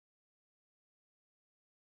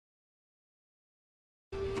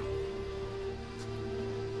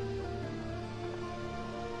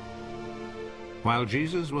While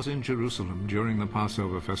Jesus was in Jerusalem during the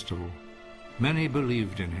Passover festival, many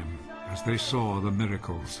believed in him as they saw the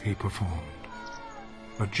miracles he performed.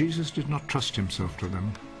 But Jesus did not trust himself to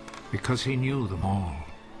them, because he knew them all.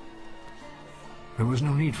 There was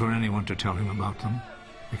no need for anyone to tell him about them,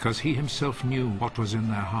 because he himself knew what was in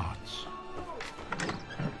their hearts.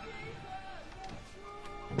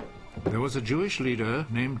 There was a Jewish leader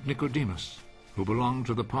named Nicodemus, who belonged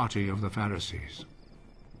to the party of the Pharisees.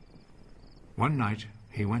 One night,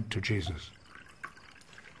 he went to Jesus.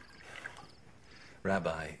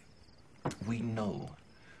 Rabbi, we know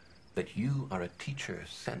that you are a teacher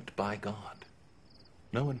sent by God.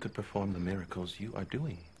 No one could perform the miracles you are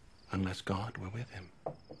doing unless God were with him.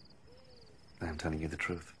 I am telling you the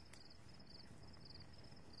truth.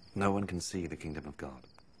 No one can see the kingdom of God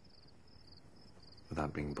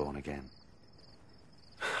without being born again.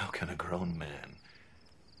 How can a grown man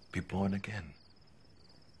be born again?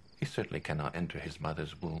 He certainly cannot enter his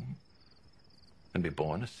mother's womb and be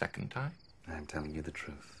born a second time. I am telling you the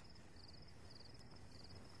truth.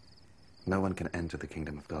 No one can enter the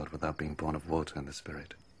kingdom of God without being born of water and the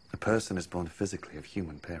Spirit. A person is born physically of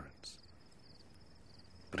human parents,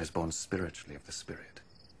 but is born spiritually of the Spirit.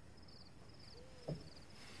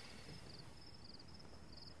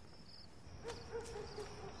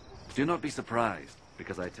 Do not be surprised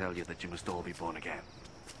because I tell you that you must all be born again.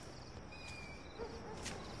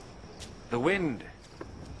 The wind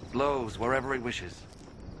blows wherever it wishes.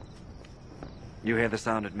 You hear the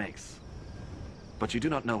sound it makes, but you do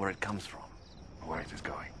not know where it comes from or where it is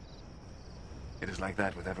going. It is like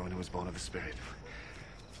that with everyone who is born of the Spirit.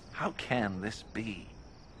 How can this be?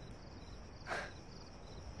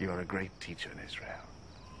 You are a great teacher in Israel,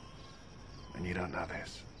 and you don't know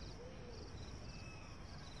this.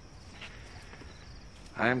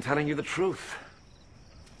 I am telling you the truth.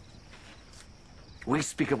 We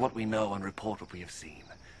speak of what we know and report what we have seen.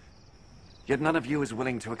 Yet none of you is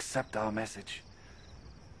willing to accept our message.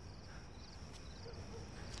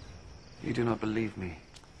 You do not believe me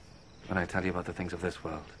when I tell you about the things of this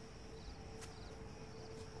world.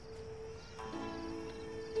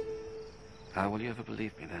 How will you ever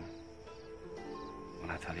believe me then,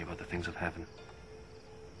 when I tell you about the things of heaven?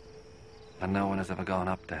 And no one has ever gone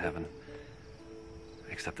up to heaven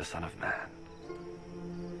except the Son of Man,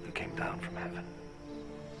 who came down from heaven.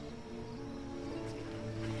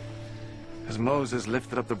 As Moses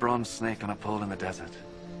lifted up the bronze snake on a pole in the desert,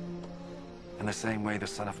 in the same way the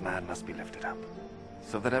Son of Man must be lifted up,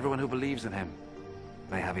 so that everyone who believes in him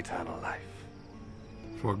may have eternal life.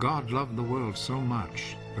 For God loved the world so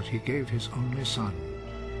much that he gave his only Son,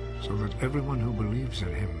 so that everyone who believes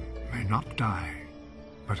in him may not die,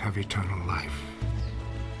 but have eternal life.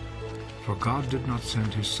 For God did not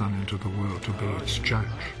send his Son into the world to be its judge,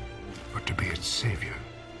 but to be its Savior.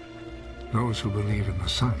 Those who believe in the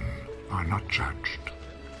Son are not judged.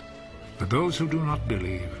 But those who do not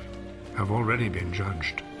believe have already been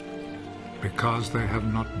judged, because they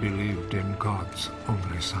have not believed in God's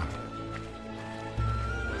only Son.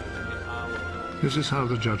 This is how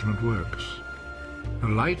the judgment works. The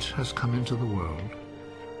light has come into the world,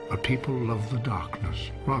 but people love the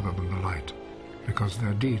darkness rather than the light, because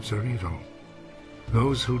their deeds are evil.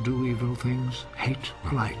 Those who do evil things hate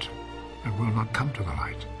the light and will not come to the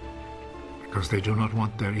light, because they do not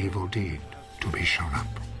want their evil deed to be shown up.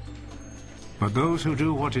 But those who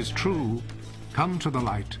do what is true come to the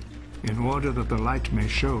light, in order that the light may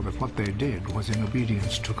show that what they did was in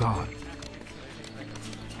obedience to God.